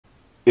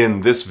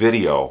In this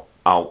video,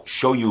 I'll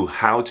show you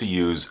how to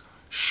use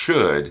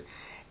should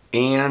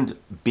and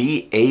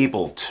be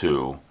able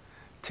to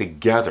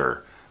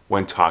together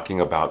when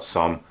talking about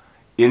some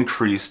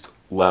increased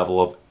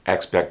level of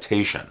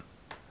expectation.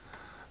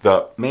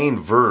 The main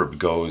verb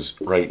goes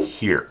right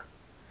here.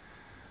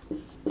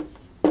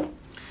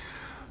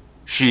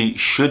 She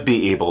should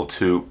be able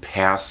to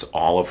pass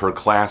all of her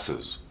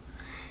classes.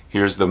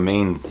 Here's the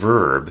main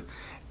verb,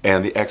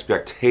 and the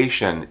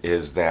expectation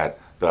is that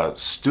the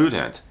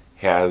student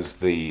has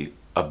the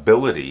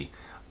ability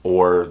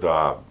or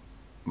the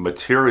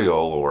material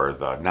or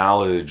the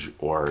knowledge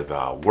or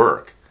the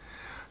work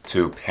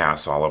to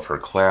pass all of her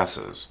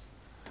classes.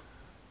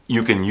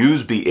 You can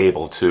use be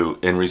able to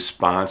in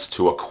response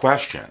to a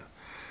question.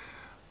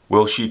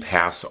 Will she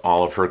pass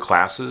all of her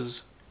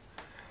classes?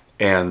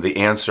 And the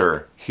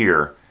answer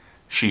here,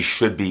 she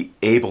should be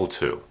able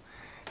to.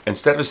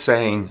 Instead of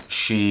saying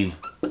she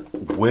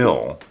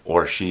will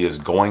or she is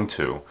going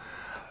to,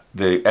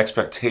 the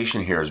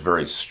expectation here is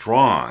very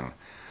strong,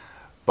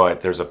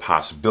 but there's a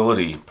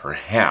possibility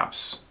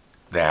perhaps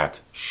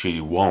that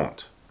she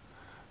won't.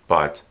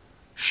 But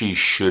she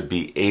should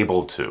be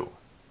able to.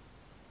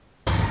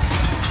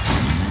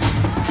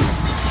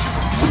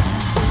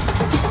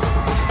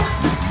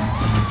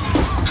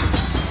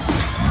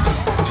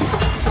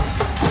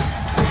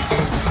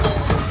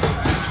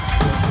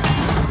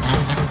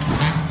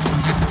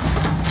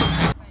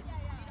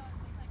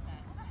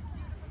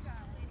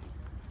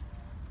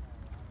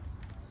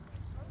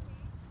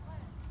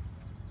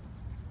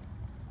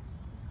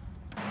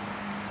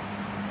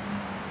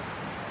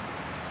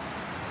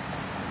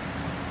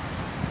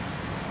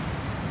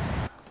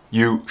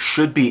 You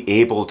should be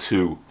able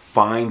to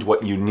find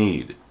what you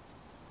need.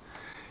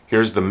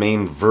 Here's the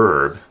main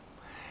verb,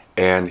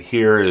 and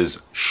here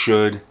is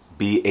should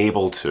be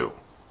able to.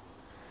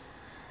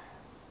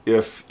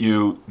 If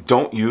you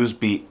don't use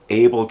be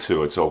able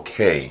to, it's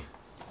okay.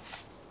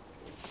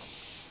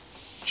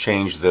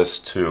 Change this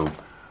to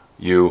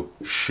you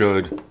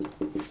should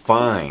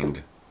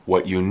find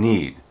what you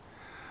need.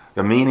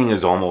 The meaning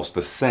is almost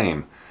the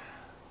same,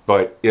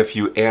 but if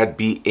you add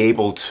be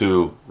able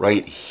to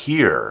right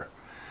here,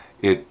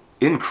 it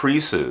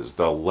increases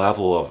the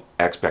level of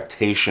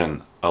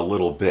expectation a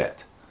little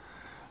bit.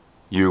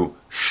 You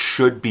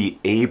should be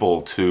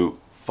able to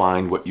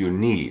find what you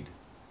need.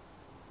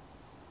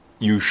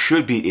 You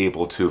should be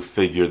able to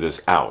figure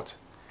this out.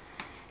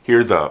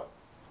 Here the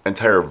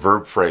entire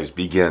verb phrase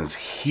begins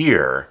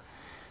here.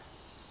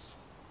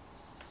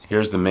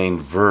 Here's the main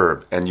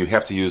verb, and you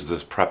have to use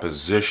this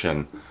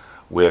preposition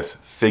with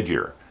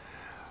figure.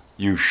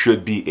 You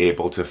should be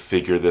able to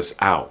figure this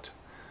out.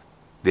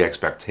 The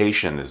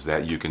expectation is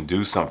that you can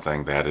do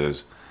something that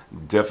is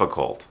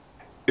difficult.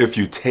 If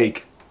you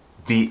take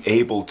be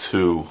able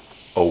to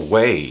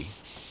away,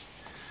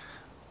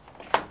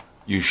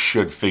 you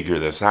should figure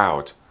this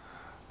out.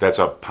 That's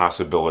a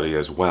possibility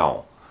as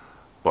well.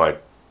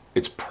 But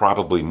it's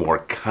probably more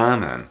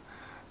common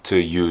to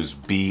use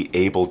be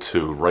able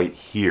to right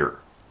here.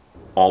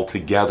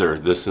 Altogether,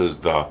 this is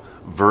the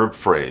verb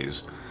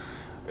phrase.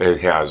 It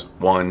has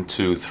 1,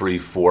 2, 3,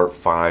 4,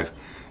 5,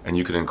 and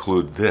you can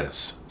include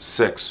this,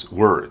 6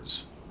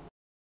 words.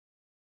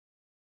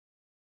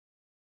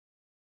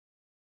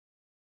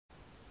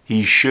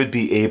 He should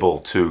be able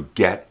to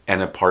get an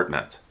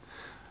apartment.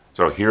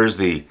 So here's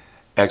the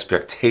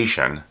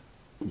expectation,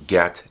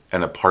 get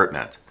an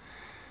apartment.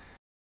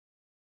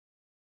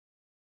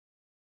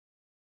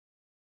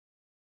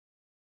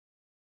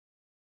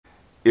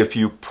 If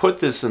you put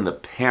this in the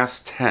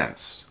past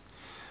tense,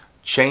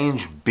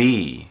 change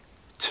be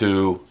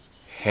to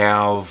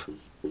have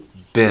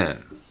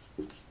been.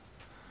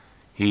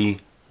 He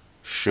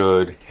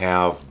should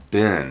have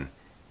been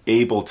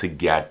able to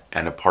get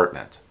an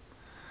apartment.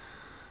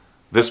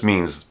 This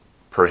means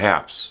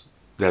perhaps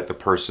that the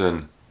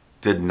person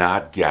did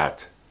not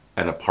get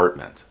an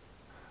apartment.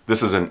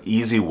 This is an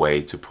easy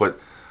way to put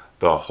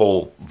the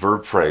whole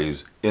verb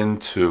phrase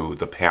into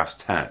the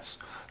past tense.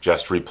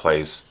 Just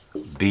replace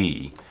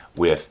be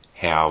with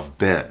have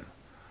been.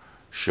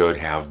 Should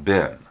have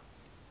been.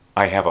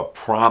 I have a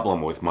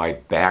problem with my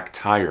back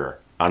tire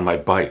on my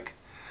bike.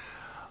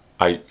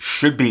 I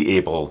should be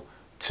able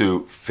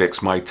to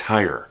fix my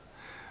tire.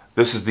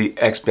 This is the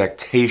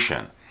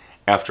expectation.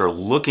 After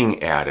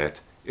looking at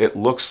it, it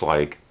looks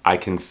like I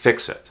can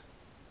fix it.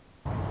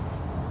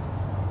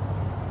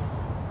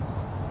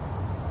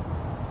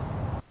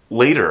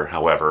 Later,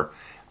 however,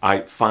 I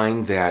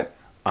find that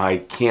I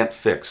can't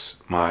fix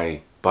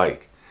my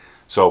bike.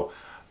 So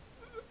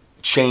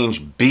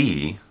change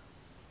be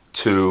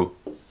to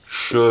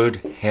should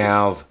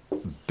have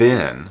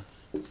been.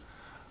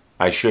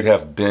 I should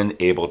have been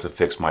able to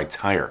fix my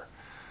tire,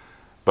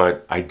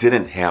 but I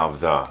didn't have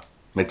the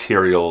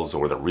materials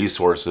or the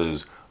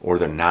resources or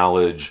the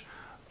knowledge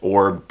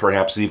or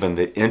perhaps even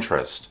the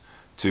interest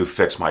to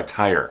fix my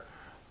tire.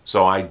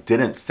 So I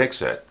didn't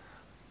fix it.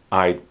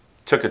 I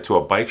took it to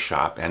a bike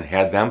shop and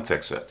had them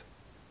fix it.